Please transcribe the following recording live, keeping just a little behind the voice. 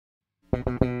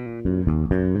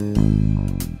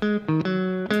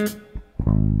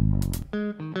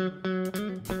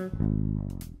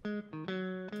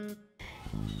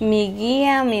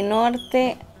mi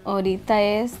norte ahorita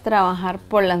es trabajar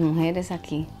por las mujeres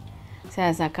aquí. O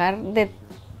sea, sacar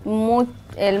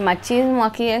el machismo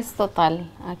aquí es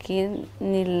total. Aquí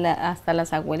hasta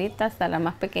las abuelitas, hasta las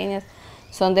más pequeñas,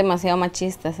 son demasiado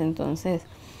machistas. Entonces,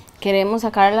 queremos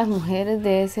sacar a las mujeres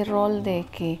de ese rol de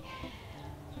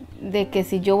que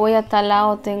si yo voy a tal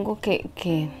lado tengo que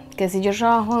si yo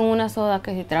trabajo en una soda,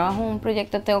 que si trabajo en un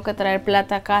proyecto tengo que traer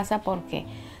plata a casa porque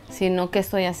si no, ¿qué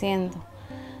estoy haciendo?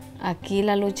 Aquí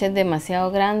la lucha es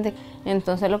demasiado grande,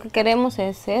 entonces lo que queremos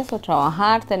es eso,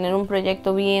 trabajar, tener un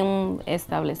proyecto bien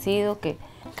establecido, que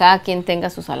cada quien tenga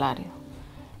su salario.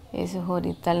 Eso es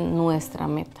ahorita nuestra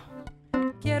meta.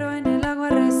 Quiero en el agua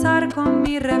rezar con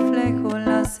mi reflejo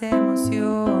las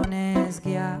emociones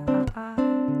guiar.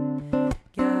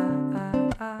 Y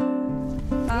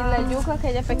la yuca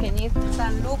aquella pequeñita.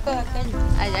 San Lucas aquello.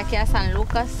 Allá queda San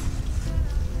Lucas.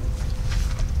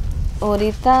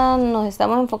 Ahorita nos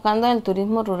estamos enfocando en el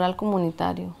turismo rural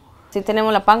comunitario. Sí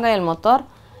tenemos la panga y el motor,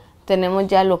 tenemos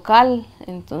ya local,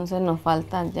 entonces nos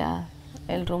falta ya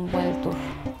el rumbo del tour.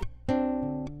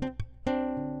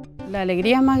 La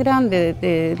alegría más grande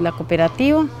de la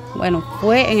cooperativa, bueno,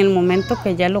 fue en el momento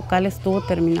que ya el local estuvo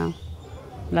terminado,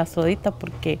 la sodita,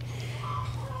 porque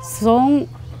son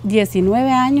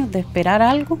 19 años de esperar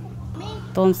algo,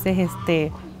 entonces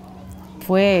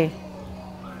fue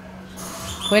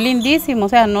lindísimo, o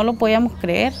sea, no lo podíamos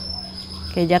creer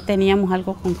que ya teníamos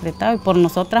algo concretado y por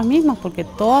nosotras mismas, porque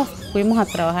todas fuimos a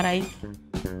trabajar ahí.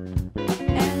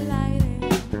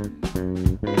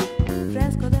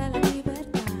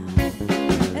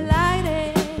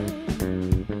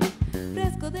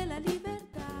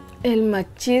 El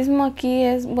machismo aquí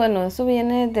es, bueno, eso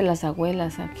viene de las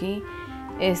abuelas aquí.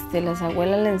 Las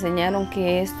abuelas le enseñaron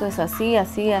que esto es así,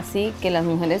 así, así, que las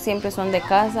mujeres siempre son de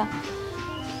casa.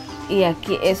 Y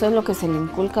aquí eso es lo que se le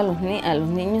inculca a los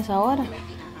niños ahora.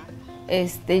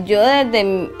 Yo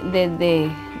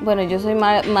bueno, yo soy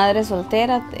madre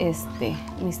soltera,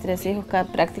 mis 3 hijos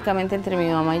prácticamente entre mi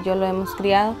mamá y yo lo hemos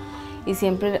criado. Y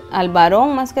siempre, al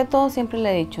varón más que todo, siempre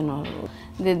le he dicho, no,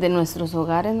 desde nuestros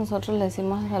hogares nosotros le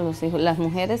decimos a los hijos, las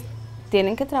mujeres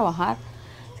tienen que trabajar.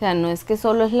 O sea, no es que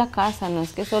solo es la casa, no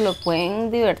es que solo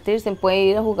pueden divertirse, pueden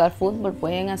ir a jugar fútbol,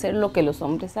 pueden hacer lo que los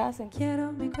hombres hacen.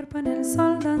 Quiero mi cuerpo en el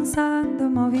sol danzando,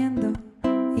 moviendo,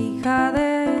 hija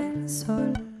del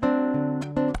sol.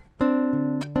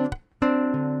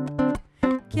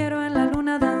 Quiero en la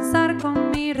luna danzar con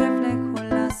mi reflejo,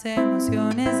 las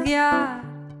emociones guiar.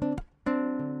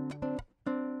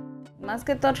 Más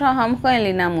que todo trabajamos con el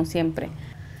INAMU siempre.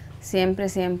 Siempre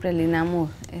el INAMU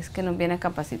es que nos viene a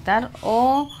capacitar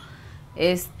o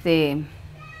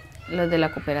los de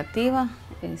la cooperativa,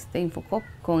 Infocop,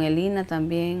 con el INA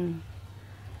también.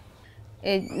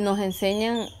 Nos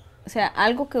enseñan, o sea,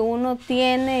 algo que uno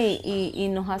tiene y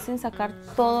nos hacen sacar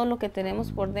todo lo que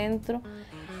tenemos por dentro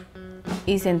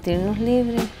y sentirnos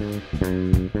libres.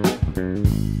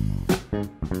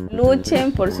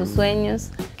 Luchen por sus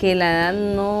sueños, que la edad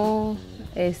no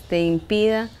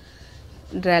impida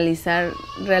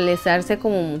realizarse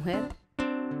como mujer.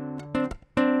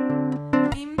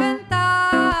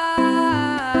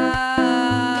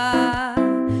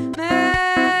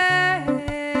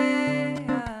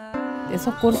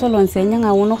 Esos cursos lo enseñan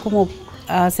a uno como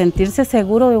a sentirse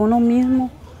seguro de uno mismo,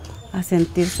 a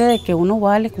sentirse de que uno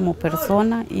vale como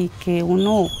persona y que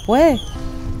uno puede.